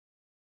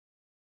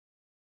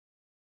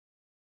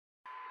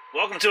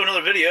Welcome to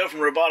another video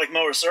from Robotic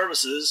Mower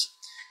Services.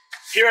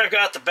 Here I've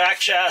got the back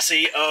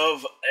chassis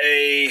of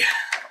an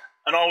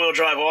all-wheel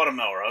drive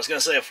Automower. I was going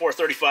to say a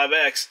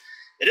 435X.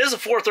 It is a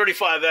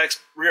 435X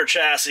rear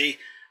chassis,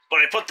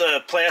 but I put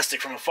the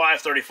plastic from a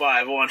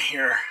 535 on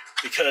here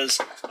because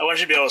I want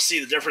you to be able to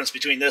see the difference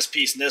between this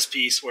piece and this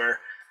piece,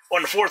 where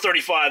on the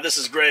 435 this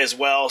is gray as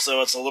well,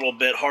 so it's a little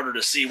bit harder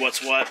to see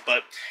what's what.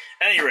 But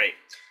at any rate,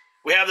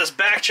 we have this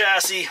back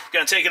chassis. We're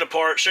going to take it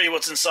apart, show you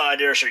what's inside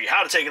there, show you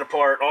how to take it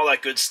apart, all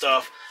that good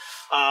stuff.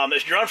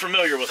 If you're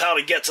unfamiliar with how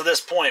to get to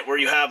this point where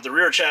you have the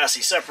rear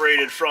chassis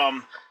separated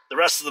from the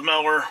rest of the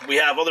mower, we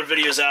have other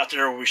videos out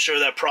there where we show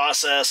that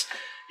process,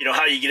 you know,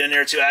 how you get in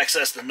there to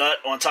access the nut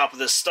on top of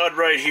this stud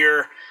right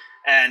here,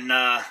 and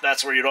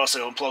that's where you'd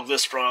also unplug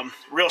this from.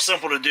 Real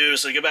simple to do,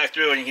 so go back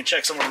through and you can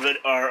check some of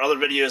our other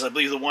videos. I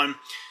believe the one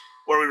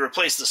where we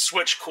replaced the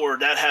switch cord,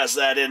 that has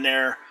that in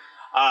there.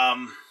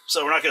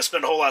 So we're not going to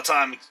spend a whole lot of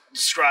time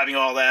describing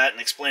all that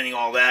and explaining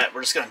all that.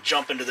 We're just going to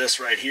jump into this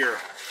right here.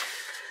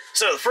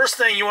 So the first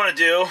thing you want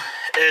to do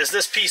is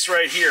this piece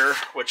right here,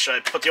 which I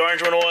put the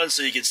orange one on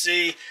so you can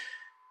see. You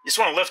just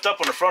want to lift up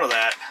on the front of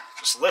that.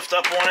 Just lift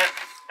up on it,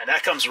 and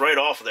that comes right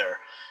off there.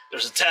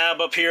 There's a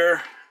tab up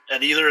here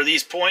at either of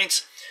these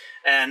points,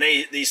 and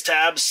these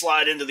tabs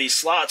slide into these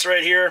slots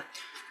right here.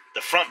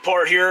 The front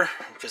part here,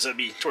 because it'll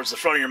be towards the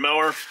front of your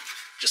mower,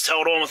 just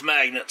held on with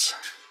magnets.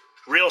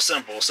 Real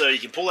simple. So you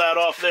can pull that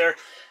off there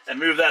and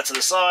move that to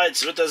the side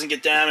so it doesn't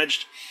get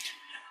damaged.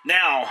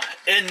 Now,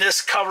 in this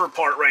cover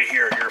part right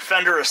here, your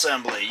fender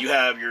assembly, you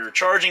have your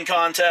charging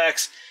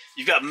contacts.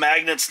 You've got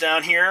magnets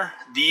down here.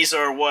 These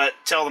are what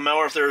tell the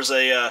mower if there's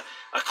a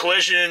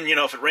collision, you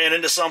know, if it ran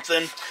into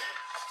something.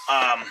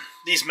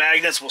 These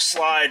magnets will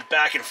slide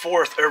back and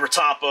forth over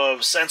top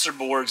of sensor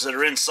boards that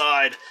are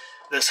inside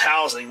this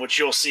housing, which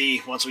you'll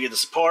see once we get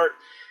this apart.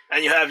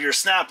 And you have your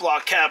snap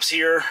lock caps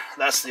here.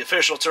 That's the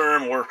official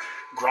term, or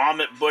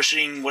grommet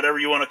bushing, whatever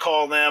you want to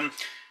call them,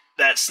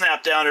 that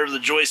snap down over the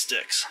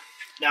joysticks.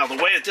 Now, the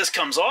way that this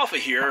comes off of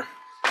here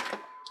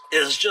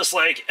is just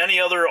like any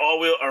other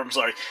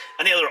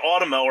any other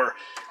Automower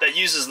that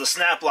uses the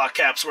snap lock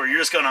caps, where you're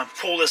just going to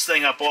pull this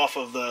thing up off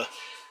of the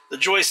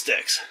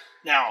joysticks.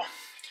 Now,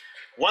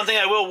 one thing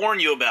I will warn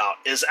you about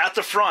is at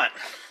the front,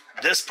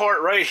 this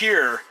part right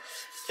here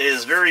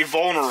is very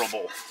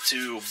vulnerable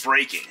to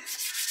breaking.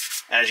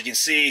 As you can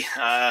see,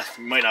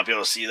 you might not be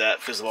able to see that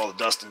because of all the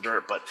dust and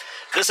dirt, but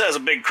this has a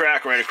big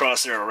crack right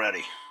across there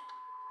already.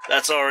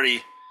 That's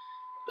already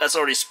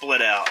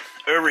split out.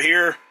 Over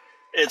here,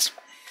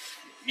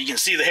 you can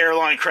see the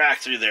hairline crack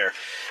through there.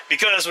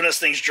 Because when this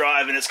thing's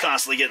driving, it's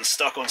constantly getting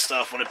stuck on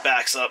stuff when it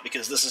backs up,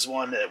 because this is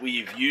one that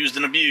we've used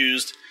and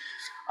abused.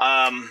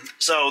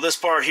 So this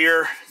part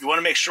here, you want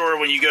to make sure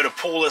when you go to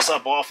pull this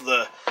up off of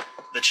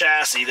the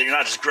chassis that you're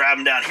not just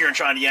grabbing down here and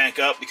trying to yank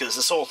up, because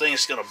this whole thing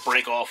is going to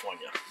break off on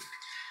you.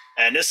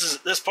 And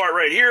this part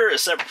right here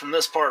is separate from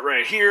this part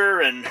right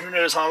here, and who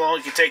knows how long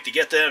it can take to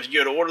get them if you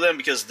go to order them,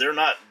 because they're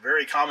not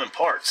very common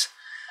parts.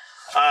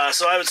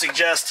 So I would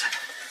suggest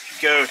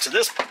go to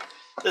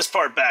this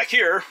part back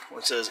here,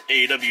 which says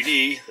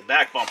AWD, the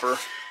back bumper,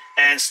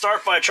 and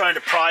start by trying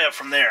to pry up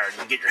from there. You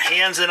can get your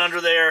hands in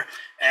under there,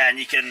 and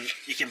you can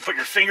put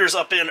your fingers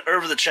up in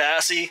over the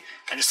chassis,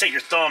 and just take your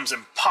thumbs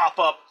and pop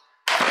up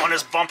on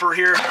this bumper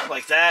here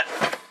like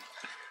that.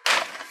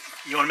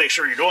 You want to make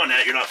sure you're doing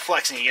that. You're not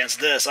flexing against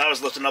this. I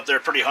was lifting up there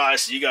pretty high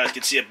so you guys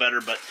could see it better,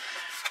 but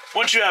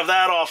once you have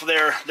that off of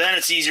there, then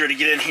it's easier to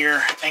get in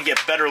here and get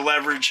better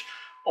leverage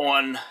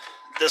on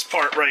this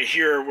part right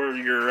here where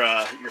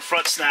your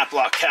front snap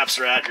lock caps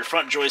are at, your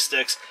front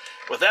joysticks,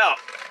 without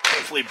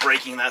hopefully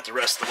breaking that the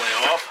rest of the way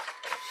off.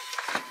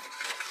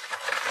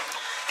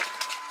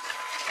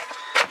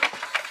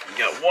 We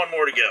got one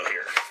more to go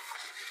here.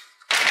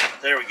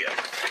 There we go.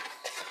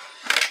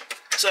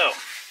 So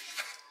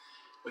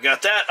we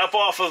got that up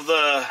off of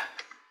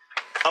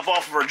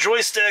our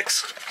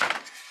joysticks.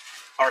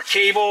 Our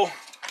cable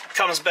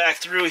comes back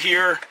through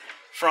here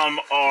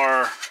from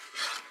our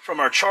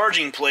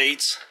charging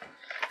plates,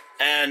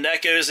 and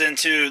that goes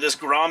into this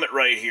grommet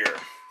right here.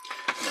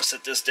 I'm gonna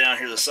set this down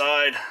here to the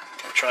side.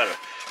 I'll try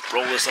to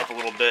roll this up a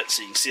little bit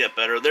so you can see it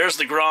better. There's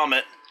the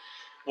grommet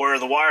where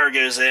the wire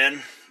goes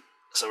in.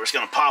 So we're just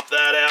gonna pop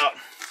that out,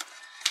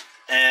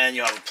 and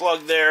you have a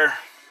plug there.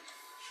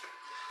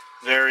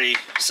 Very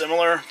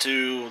similar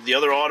to the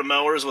other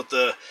Automowers with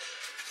the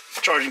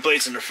charging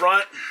plates in the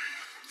front.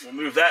 We'll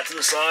move that to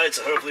the side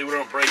so hopefully we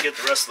don't break it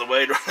the rest of the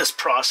way during this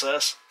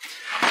process.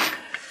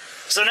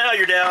 So now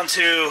you're down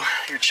to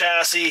your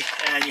chassis,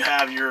 and you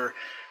have your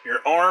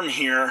arm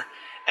here,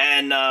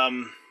 and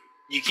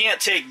you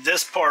can't take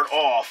this part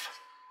off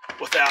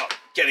without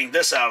getting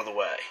this out of the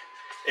way.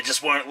 It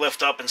just won't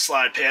lift up and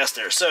slide past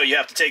there. So you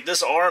have to take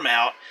this arm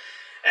out,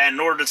 and in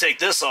order to take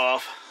this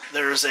off,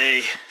 there's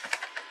a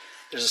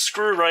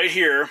screw right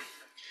here. It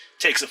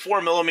takes a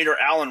 4mm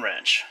Allen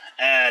wrench,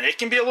 and it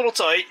can be a little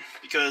tight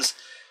because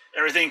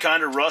everything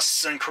kind of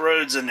rusts and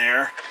corrodes in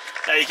there.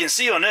 Now you can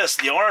see on this,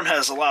 the arm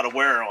has a lot of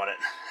wear on it,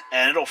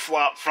 and it'll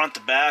flop front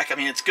to back. I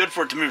mean, it's good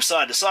for it to move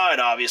side to side,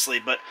 obviously,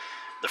 but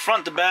The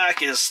front to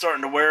back is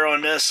starting to wear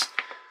on this,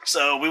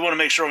 so we want to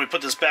make sure when we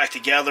put this back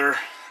together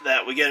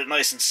that we get it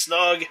nice and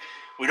snug.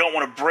 We don't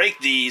want to break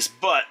these,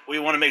 but we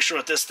want to make sure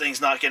that this thing's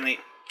not going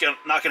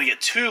to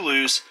get too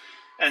loose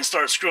and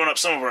start screwing up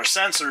some of our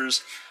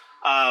sensors.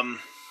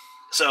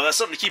 So that's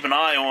something to keep an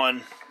eye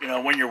on, you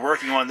know, when you're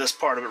working on this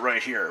part of it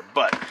right here.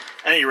 But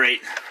at any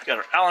rate, we got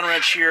our Allen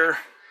wrench here,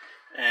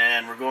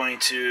 and we're going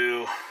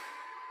to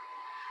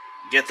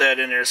get that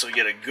in there so we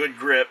get a good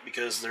grip,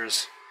 because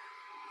there's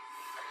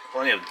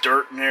plenty of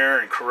dirt in there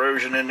and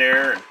corrosion in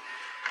there, and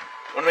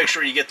you want to make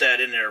sure you get that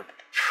in there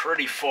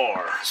pretty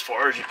far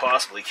as you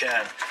possibly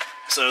can,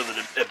 so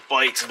that it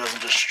bites and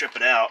doesn't just strip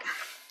it out.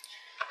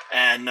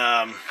 And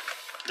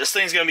this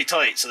thing's going to be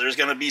tight, so there's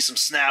going to be some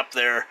snap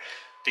there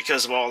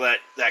because of all that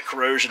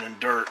corrosion and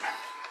dirt.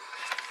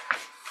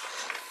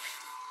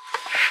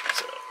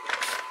 So,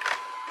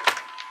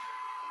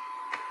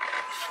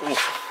 ooh,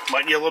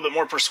 might need a little bit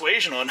more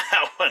persuasion on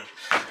that one.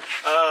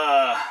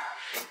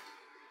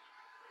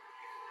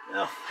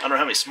 Well, I don't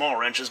have any small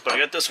wrenches, but I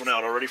got this one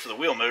out already for the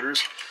wheel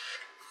motors.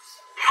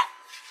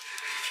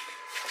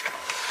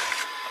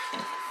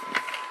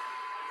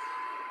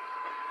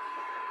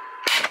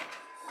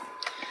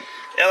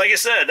 Yeah, like I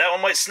said, that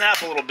one might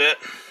snap a little bit.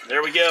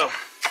 There we go.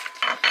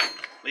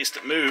 At least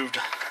it moved.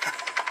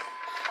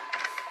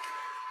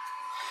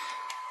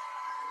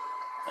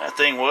 That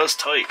thing was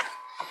tight.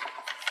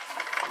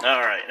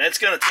 Alright, and it's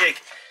going to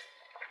take...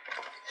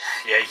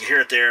 Yeah, you can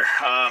hear it there.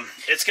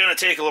 It's going to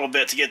take a little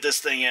bit to get this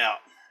thing out.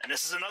 And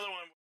this is another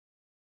one.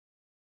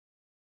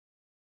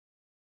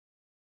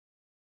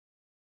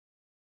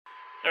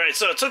 Alright,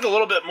 so it took a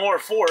little bit more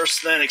force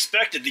than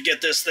expected to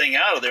get this thing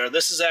out of there.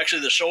 This is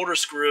actually the shoulder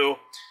screw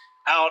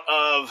out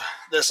of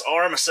this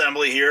arm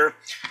assembly here.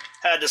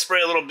 Had to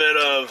spray a little bit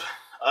of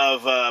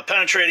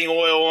penetrating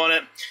oil on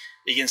it.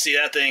 You can see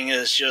that thing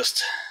is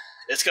just,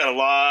 it's got a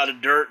lot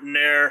of dirt in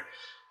there.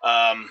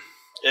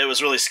 It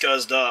was really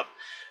scuzzed up.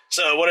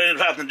 So what I ended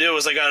up having to do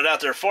was I got it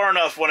out there far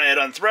enough when I had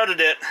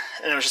unthreaded it,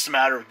 and it was just a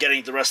matter of getting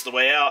it the rest of the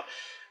way out,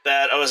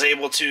 that I was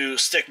able to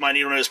stick my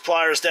needle nose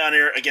pliers down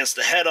here against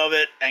the head of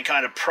it and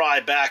kind of pry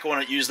back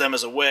on it, use them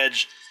as a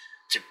wedge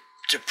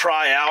to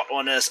pry out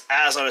on this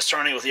as I was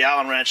turning with the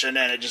Allen wrench, and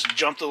then it just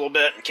jumped a little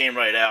bit and came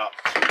right out.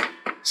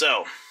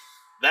 So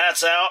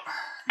that's out.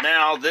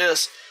 Now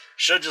this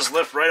should just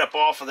lift right up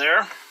off of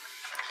there,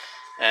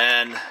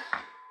 and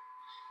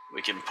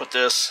we can put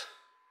this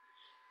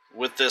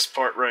with this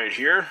part right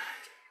here.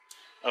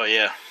 Oh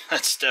yeah,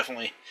 that's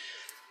definitely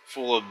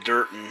full of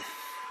dirt and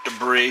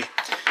debris.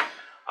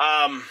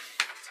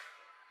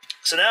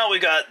 So now we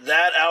got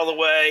that out of the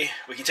way.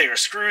 We can take our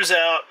screws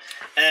out,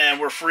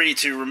 and we're free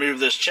to remove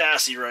this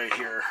chassis right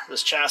here,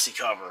 this chassis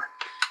cover.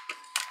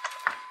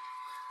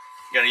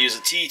 You're gonna use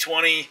a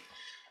T20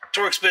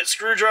 Torx bit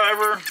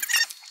screwdriver.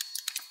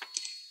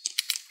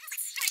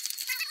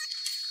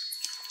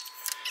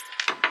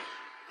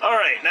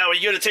 Alright, now when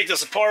you go to take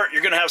this apart,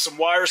 you're going to have some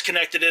wires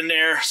connected in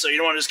there, so you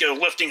don't want to just go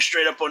lifting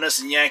straight up on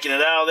this and yanking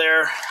it out of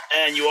there.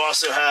 And you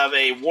also have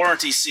a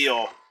warranty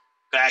seal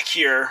back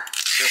here.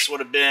 This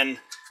would have been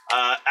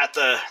at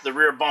the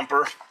rear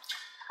bumper.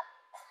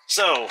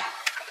 So,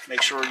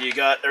 make sure you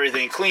got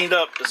everything cleaned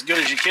up as good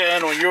as you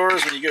can on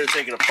yours when you go to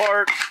take it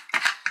apart.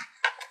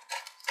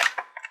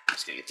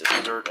 Just going to get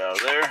this dirt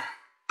out of there.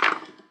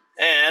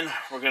 And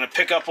we're going to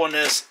pick up on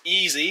this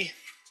easy.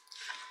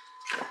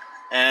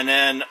 And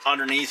then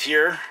underneath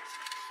here,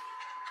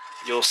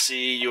 you'll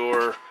see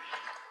your,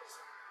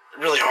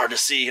 really hard to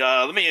see.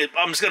 I'm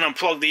just going to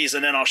unplug these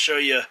and then I'll show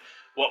you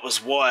what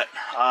was what.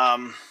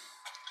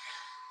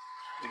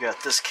 We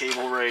got this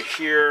cable right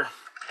here.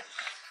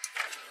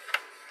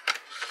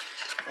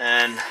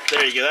 And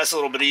there you go, that's a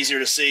little bit easier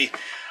to see.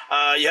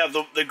 You have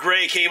the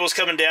gray cables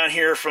coming down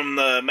here from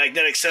the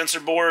magnetic sensor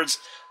boards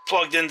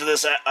plugged into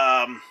this,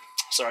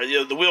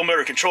 the wheel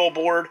motor control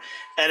board,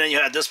 and then you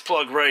had this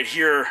plug right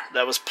here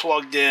that was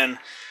plugged in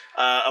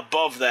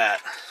above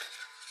that.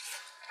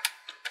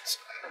 So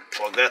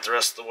plug that the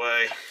rest of the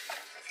way.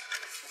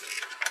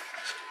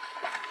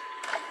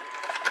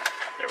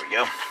 There we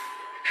go.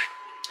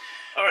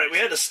 Alright, we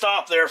had to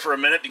stop there for a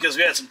minute because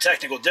we had some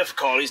technical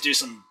difficulties, do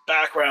some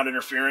background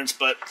interference,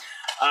 but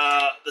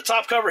the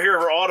top cover here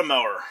of our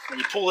Automower, when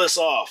you pull this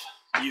off,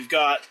 you've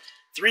got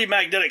 3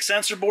 magnetic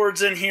sensor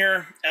boards in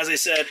here. As I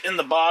said, in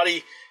the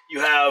body,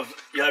 you have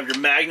your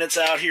magnets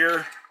out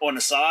here on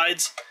the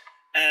sides,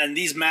 and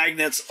these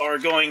magnets are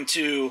going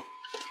to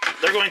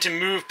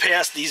move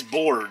past these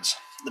boards.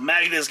 The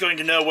magnet is going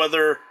to know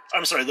whether,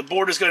 the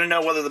board is going to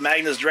know whether the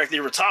magnet is directly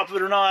over top of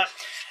it or not.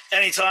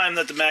 Anytime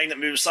that the magnet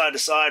moves side to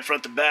side,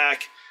 front to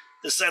back,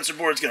 the sensor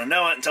board is going to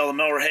know it and tell the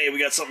mower, hey, we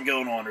got something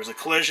going on. There's a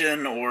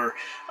collision, or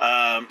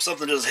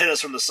something just hit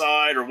us from the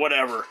side, or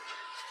whatever.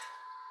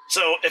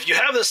 So if you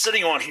have this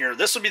sitting on here,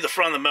 this would be the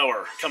front of the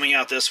mower coming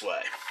out this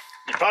way.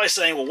 You're probably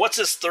saying, well, what's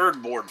this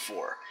third board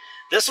for?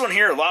 This one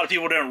here, a lot of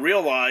people don't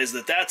realize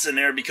that that's in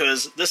there,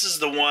 because this is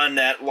the one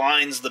that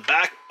lines the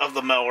back of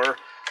the mower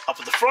up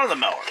at the front of the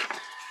mower.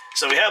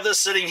 So we have this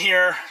sitting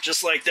here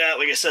just like that.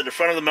 Like I said, the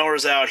front of the mower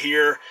is out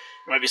here.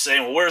 You might be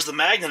saying, well, where's the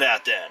magnet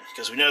at then?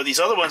 Because we know these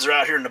other ones are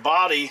out here in the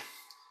body.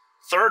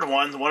 Third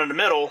one, the one in the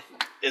middle,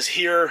 is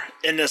here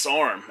in this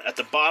arm, at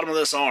the bottom of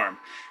this arm.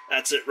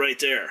 That's it right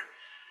there.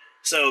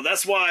 So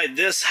that's why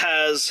this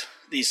has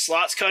these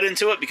slots cut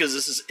into it, because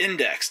this is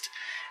indexed.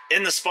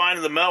 In the spine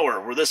of the mower,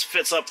 where this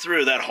fits up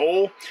through that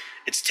hole,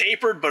 it's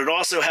tapered, but it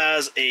also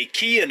has a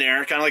key in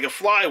there, kind of like a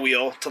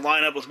flywheel, to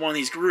line up with one of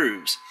these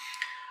grooves.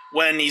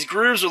 When these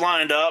grooves are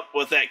lined up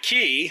with that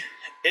key,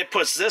 it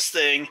puts this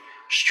thing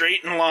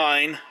straight in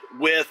line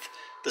with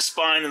the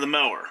spine of the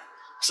mower.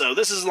 So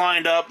this is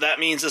lined up. That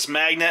means this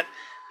magnet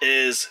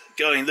is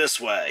going this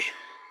way.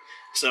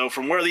 So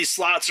from where these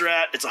slots are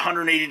at, it's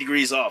 180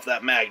 degrees off,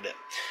 that magnet.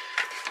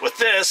 With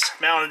this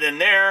mounted in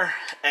there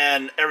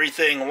and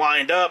everything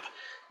lined up,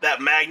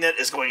 that magnet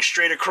is going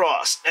straight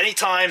across.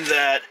 Anytime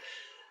that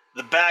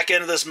the back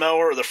end of this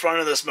mower or the front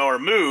of this mower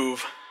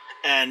move,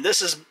 and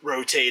this is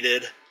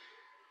rotated,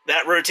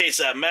 that rotates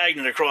that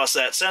magnet across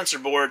that sensor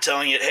board,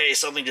 telling it, hey,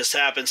 something just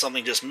happened,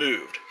 something just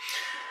moved.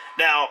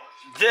 Now,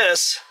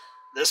 this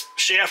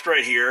shaft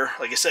right here,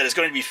 like I said, is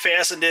going to be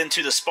fastened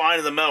into the spine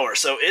of the mower.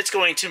 So it's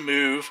going to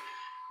move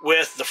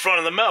with the front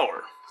of the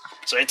mower.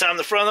 So anytime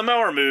the front of the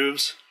mower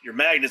moves, your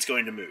magnet's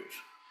going to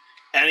move.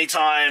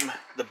 Anytime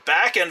the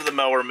back end of the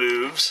mower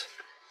moves,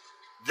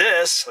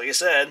 this, like I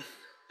said,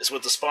 is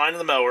with the spine of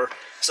the mower.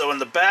 So when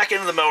the back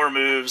end of the mower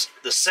moves,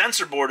 the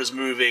sensor board is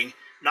moving,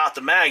 not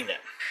the magnet.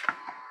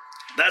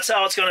 That's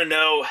how it's going to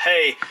know,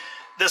 hey,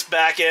 this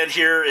back end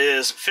here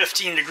is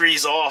 15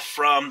 degrees off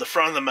from the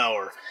front of the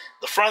mower.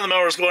 The front of the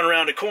mower is going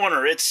around a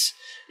corner. It's,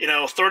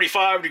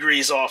 35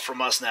 degrees off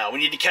from us now. We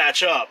need to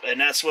catch up,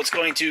 and that's what's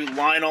going to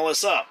line all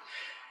this up.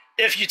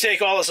 If you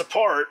take all this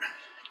apart,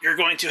 you're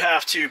going to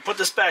have to put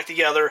this back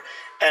together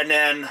and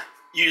then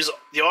use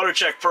the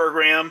AutoCheck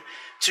program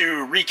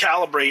to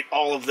recalibrate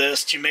all of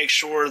this to make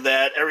sure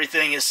that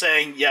everything is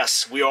saying,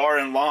 yes, we are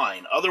in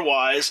line.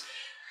 Otherwise,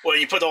 when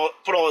you put all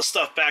this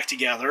stuff back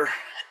together,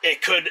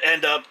 it could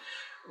end up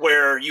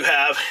where you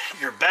have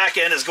your back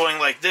end is going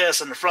like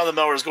this and the front of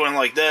the mower is going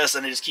like this,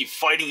 and they just keep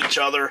fighting each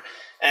other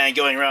and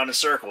going around in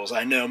circles.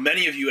 I know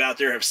many of you out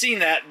there have seen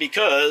that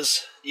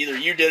because either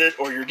you did it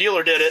or your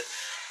dealer did it,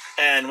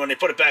 and when they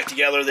put it back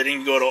together, they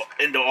didn't go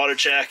into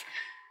AutoCheck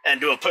and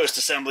do a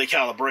post-assembly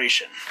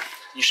calibration.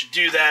 You should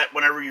do that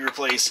whenever you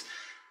replace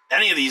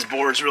any of these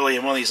boards, really,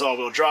 in one of these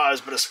all-wheel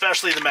drives, but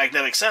especially the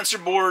magnetic sensor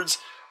boards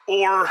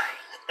or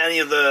any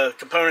of the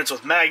components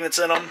with magnets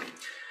in them.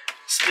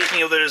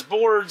 Speaking of those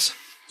boards,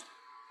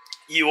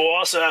 you will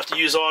also have to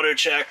use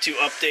AutoCheck to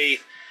update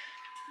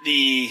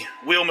the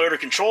wheel motor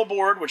control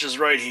board, which is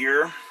right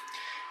here,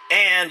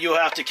 and you'll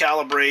have to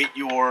calibrate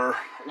your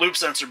loop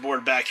sensor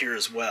board back here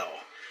as well.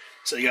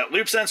 So you got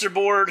loop sensor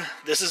board.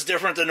 This is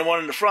different than the one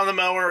in the front of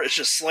the mower. It's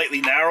just slightly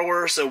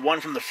narrower, so one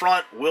from the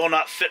front will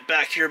not fit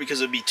back here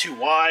because it would be too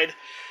wide.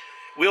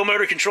 Wheel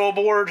motor control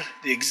board,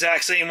 the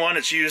exact same one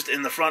that's used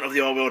in the front of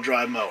the all-wheel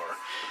drive mower.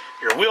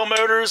 Your wheel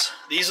motors,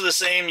 these are the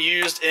same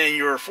used in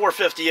your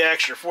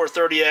 450X, your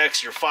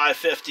 430X, your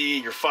 550,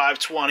 your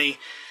 520.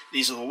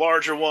 These are the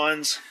larger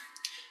ones.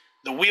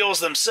 The wheels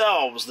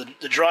themselves,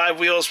 the drive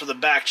wheels for the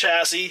back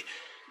chassis,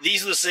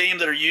 these are the same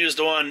that are used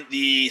on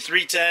the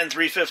 310,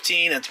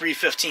 315, and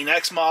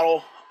 315X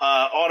model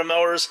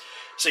Automowers.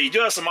 So you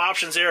do have some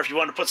options there if you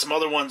want to put some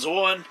other ones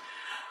on.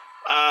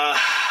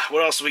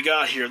 What else we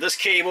got here? This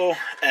cable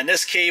and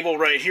this cable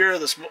right here,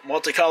 this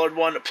multicolored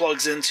one that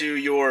plugs into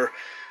your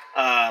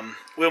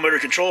wheel motor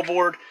control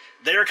board,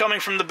 they're coming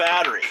from the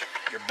battery.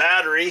 Your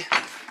battery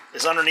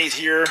is underneath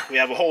here. We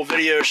have a whole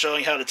video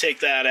showing how to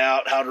take that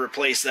out, how to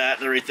replace that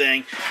and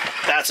everything.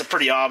 That's a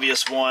pretty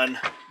obvious one,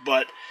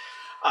 but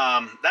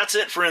that's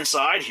it for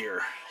inside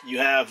here. You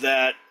have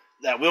that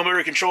wheel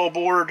motor control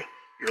board,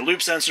 your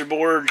loop sensor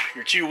board,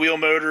 your two wheel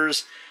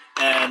motors,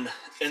 and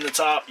in the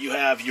top you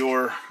have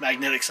your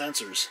magnetic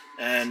sensors.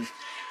 And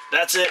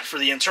that's it for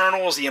the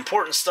internals, the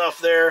important stuff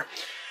there.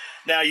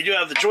 Now you do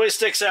have the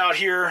joysticks out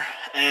here,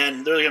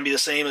 and they're going to be the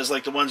same as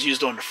like the ones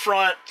used on the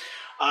front.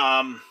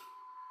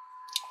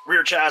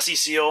 Rear chassis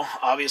seal,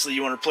 obviously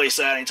you want to replace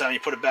that anytime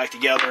you put it back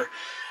together.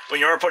 When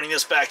you are putting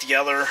this back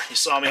together, you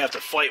saw me have to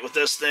fight with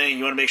this thing.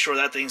 You want to make sure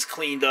that thing's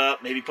cleaned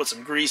up, maybe put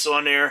some grease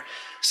on there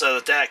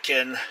so that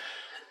can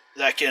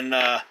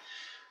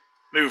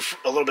move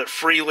a little bit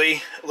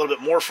freely, a little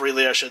bit more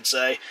freely, I should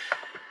say.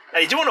 Now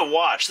you do want to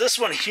watch. This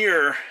one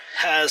here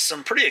has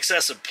some pretty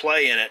excessive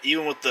play in it,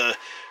 even with the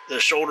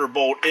shoulder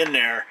bolt in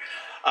there.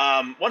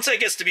 Once that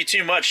gets to be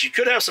too much, you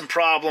could have some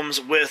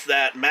problems with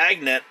that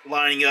magnet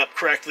lining up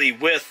correctly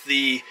with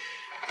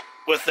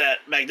that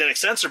magnetic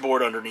sensor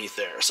board underneath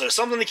there. So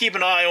something to keep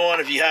an eye on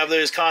if you have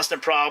those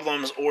constant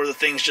problems or the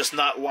thing's just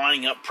not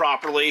lining up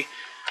properly.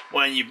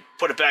 When you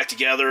put it back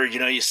together,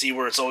 you see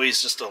where it's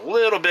always just a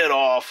little bit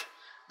off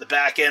the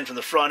back end from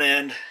the front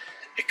end.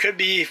 It could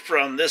be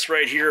from this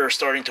right here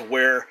starting to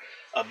wear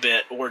a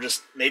bit, or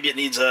just maybe it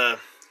needs a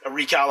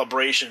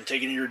recalibration.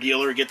 Take it to your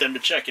dealer, get them to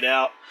check it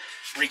out,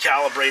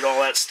 recalibrate all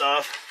that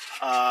stuff.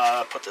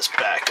 Put this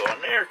back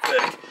on there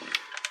quick.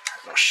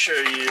 I'll show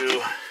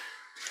you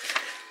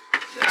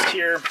this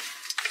here.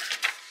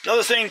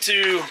 Another thing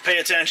to pay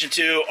attention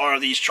to are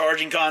these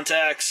charging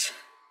contacts.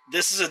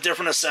 This is a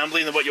different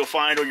assembly than what you'll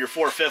find on your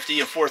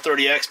 450 and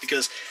 430X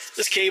because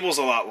this cable's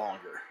a lot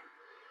longer.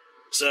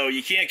 So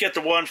you can't get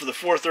the one for the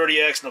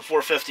 430X and the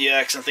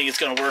 450X and think it's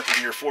going to work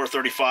on your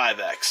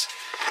 435X.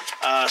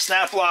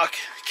 Snap lock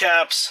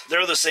caps,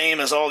 they're the same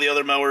as all the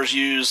other mowers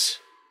use.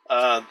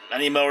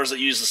 Any mowers that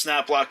use the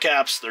snap lock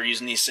caps, they're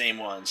using these same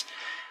ones.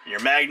 And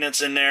your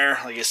magnets in there,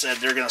 like I said,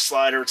 they're going to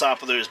slide over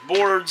top of those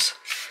boards.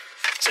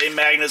 Same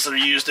magnets that are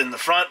used in the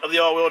front of the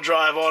all-wheel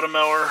drive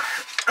Automower.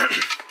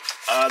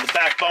 The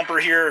back bumper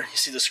here, you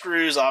see the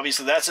screws,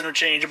 obviously that's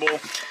interchangeable.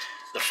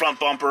 The front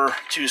bumper,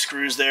 2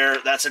 screws there,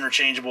 that's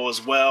interchangeable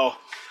as well.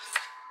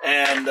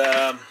 And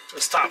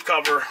this top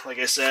cover, like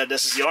I said,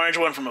 this is the orange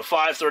one from a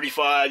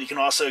 535. You can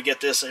also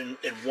get this in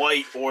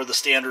white or the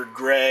standard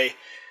gray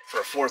for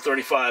a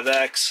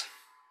 435X.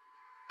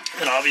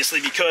 And obviously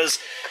because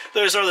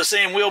those are the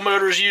same wheel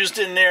motors used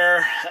in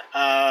there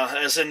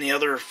as in the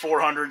other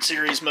 400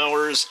 series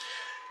mowers,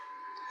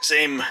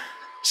 same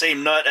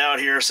nut out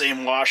here,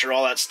 same washer,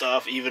 all that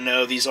stuff, even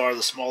though these are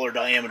the smaller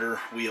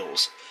diameter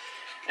wheels.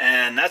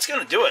 And that's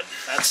going to do it.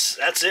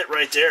 That's it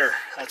right there.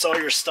 That's all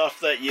your stuff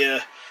that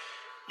you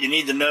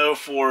need to know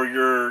for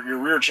your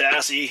rear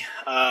chassis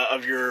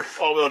of your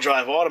all-wheel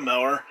drive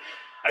Automower.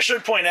 I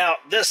should point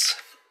out this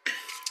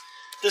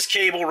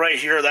cable right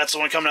here, that's the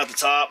one coming out the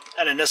top,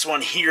 and then this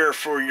one here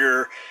for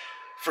your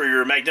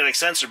magnetic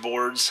sensor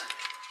boards,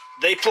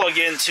 they plug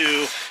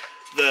into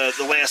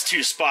the last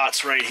 2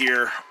 spots right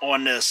here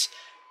on this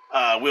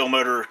wheel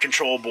motor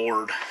control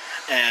board,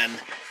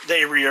 and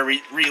they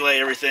relay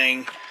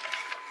everything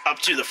up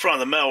to the front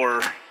of the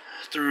mower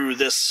through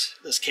this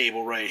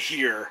cable right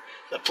here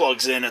that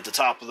plugs in at the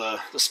top of the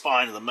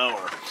spine of the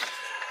mower.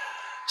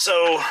 So,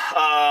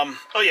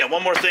 oh yeah,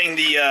 one more thing,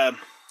 the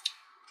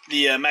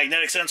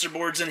magnetic sensor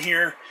boards in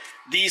here,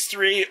 these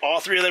 3,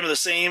 all 3 of them are the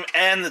same,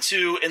 and the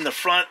 2 in the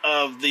front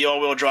of the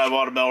all-wheel drive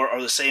Automower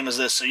are the same as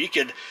this. So you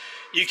can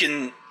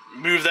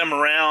move them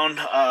around.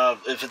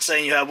 If it's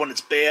saying you have one that's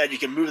bad, you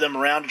can move them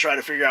around to try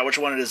to figure out which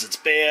one it is that's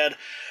bad.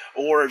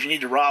 Or if you need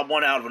to rob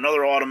one out of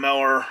another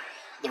Automower,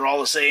 they're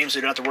all the same, so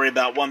you don't have to worry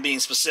about one being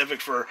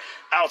specific for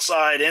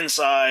outside,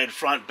 inside,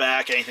 front,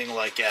 back, anything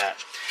like that.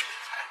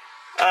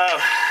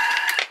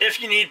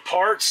 If you need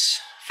parts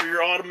for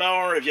your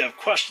Automower, if you have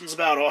questions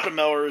about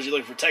Automowers, you're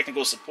looking for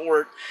technical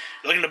support,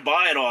 you're looking to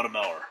buy an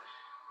Automower,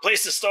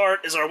 place to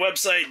start is our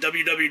website,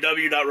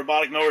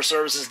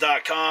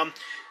 www.roboticmowerservices.com.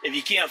 If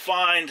you can't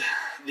find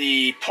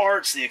the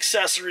parts, the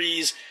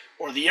accessories,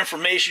 or the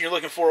information you're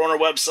looking for on our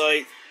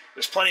website,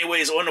 there's plenty of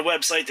ways on the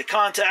website to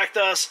contact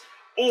us,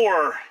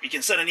 or you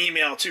can send an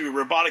email to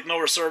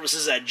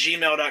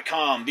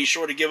roboticmowerservices@gmail.com. Be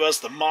sure to give us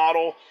the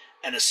model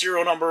and a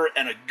serial number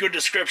and a good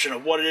description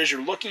of what it is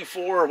you're looking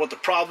for or what the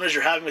problem is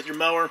you're having with your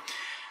mower.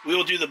 We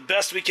will do the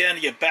best we can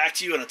to get back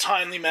to you in a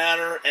timely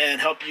manner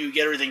and help you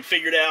get everything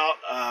figured out,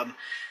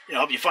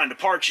 help you find the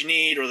parts you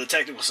need or the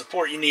technical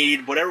support you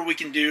need, whatever we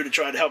can do to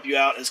try to help you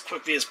out as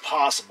quickly as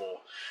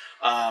possible.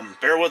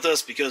 Bear with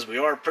us because we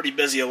are pretty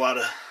busy a lot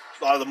of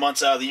the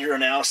months out of the year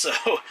now, so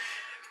it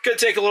could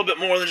take a little bit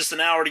more than just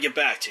an hour to get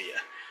back to you.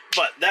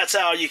 But that's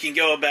how you can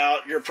go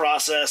about your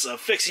process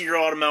of fixing your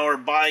Automower,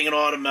 buying an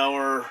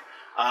Automower,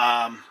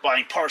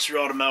 buying parts for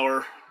your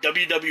Automower,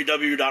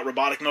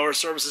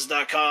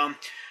 www.roboticmowerservices.com,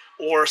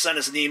 or send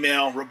us an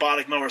email,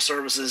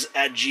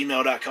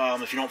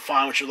 roboticmowerservices@gmail.com, if you don't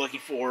find what you're looking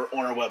for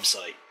on our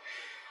website.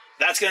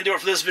 That's going to do it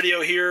for this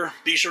video here.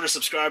 Be sure to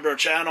subscribe to our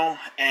channel,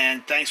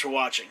 and thanks for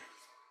watching.